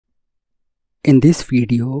In this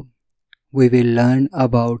video, we will learn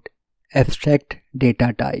about abstract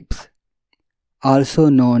data types, also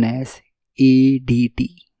known as ADT.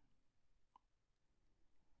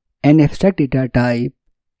 An abstract data type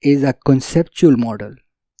is a conceptual model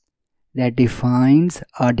that defines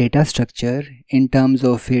a data structure in terms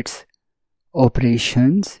of its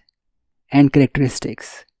operations and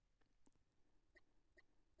characteristics,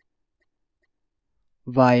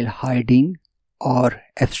 while hiding or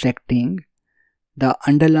abstracting the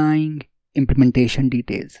underlying implementation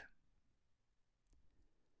details.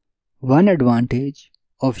 One advantage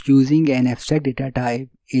of using an abstract data type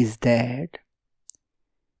is that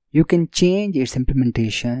you can change its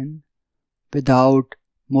implementation without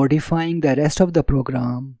modifying the rest of the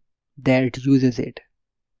program that uses it.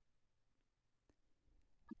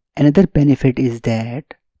 Another benefit is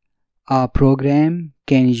that a program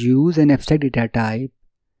can use an abstract data type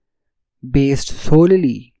based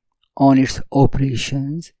solely on its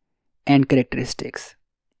operations and characteristics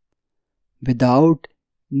without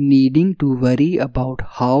needing to worry about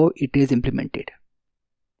how it is implemented.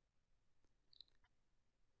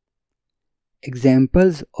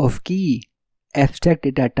 Examples of key abstract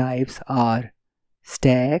data types are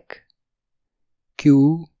stack,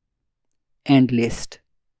 queue, and list.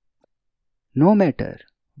 No matter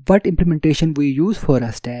what implementation we use for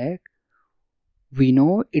a stack, we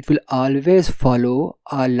know it will always follow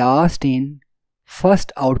a last in,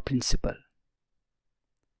 first out principle.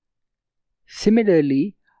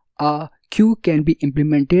 Similarly, a queue can be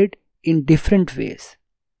implemented in different ways,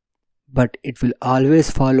 but it will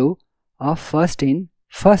always follow a first in,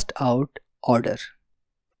 first out order.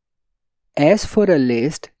 As for a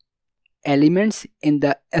list, elements in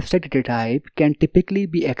the abstract data type can typically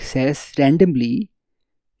be accessed randomly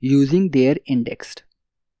using their indexed.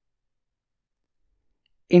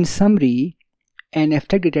 In summary, an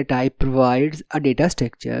abstract data type provides a data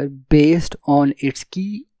structure based on its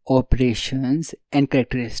key operations and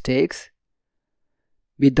characteristics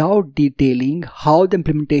without detailing how the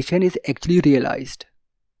implementation is actually realized.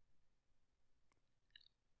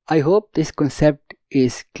 I hope this concept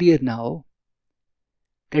is clear now.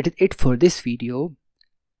 That is it for this video.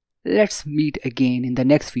 Let's meet again in the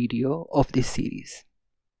next video of this series.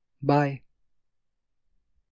 Bye.